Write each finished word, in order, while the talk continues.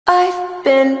I've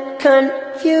been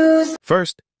confused.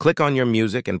 First, click on your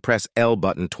music and press L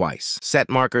button twice. Set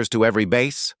markers to every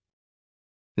bass.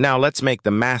 Now let's make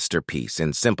the masterpiece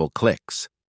in simple clicks.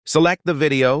 Select the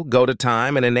video, go to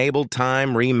time, and enable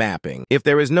time remapping. If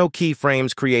there is no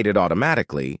keyframes created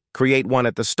automatically, create one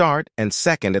at the start and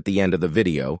second at the end of the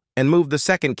video, and move the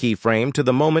second keyframe to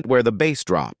the moment where the bass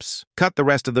drops. Cut the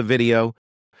rest of the video,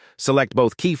 select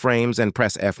both keyframes, and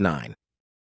press F9.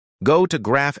 Go to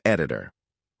Graph Editor.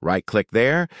 Right-click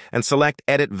there and select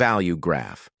Edit Value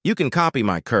Graph. You can copy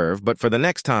my curve, but for the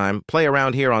next time, play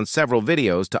around here on several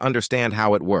videos to understand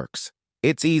how it works.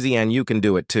 It's easy and you can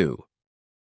do it too.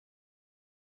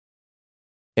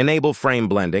 Enable frame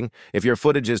blending. If your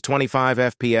footage is 25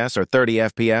 FPS or 30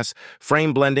 FPS,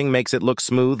 frame blending makes it look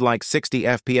smooth like 60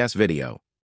 FPS video.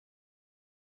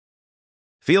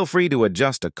 Feel free to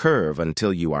adjust a curve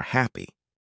until you are happy.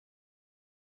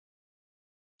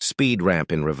 Speed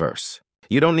ramp in reverse.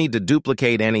 You don't need to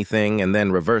duplicate anything and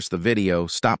then reverse the video.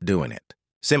 Stop doing it.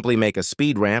 Simply make a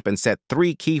speed ramp and set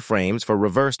 3 keyframes for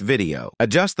reversed video.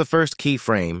 Adjust the first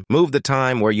keyframe, move the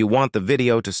time where you want the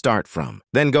video to start from.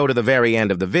 Then go to the very end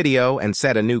of the video and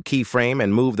set a new keyframe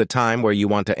and move the time where you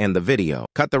want to end the video.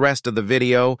 Cut the rest of the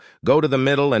video, go to the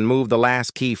middle and move the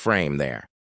last keyframe there.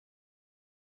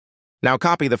 Now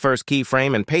copy the first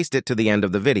keyframe and paste it to the end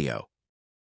of the video.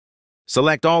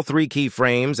 Select all 3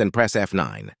 keyframes and press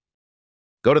F9.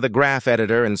 Go to the Graph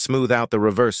Editor and smooth out the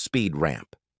reverse speed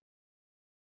ramp.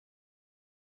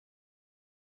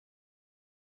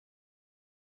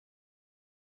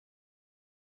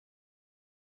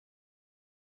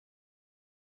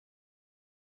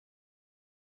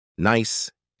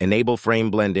 Nice. Enable frame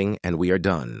blending and we are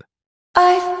done.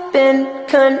 I've been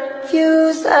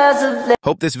confused as of late.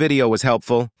 Hope this video was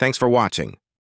helpful. Thanks for watching.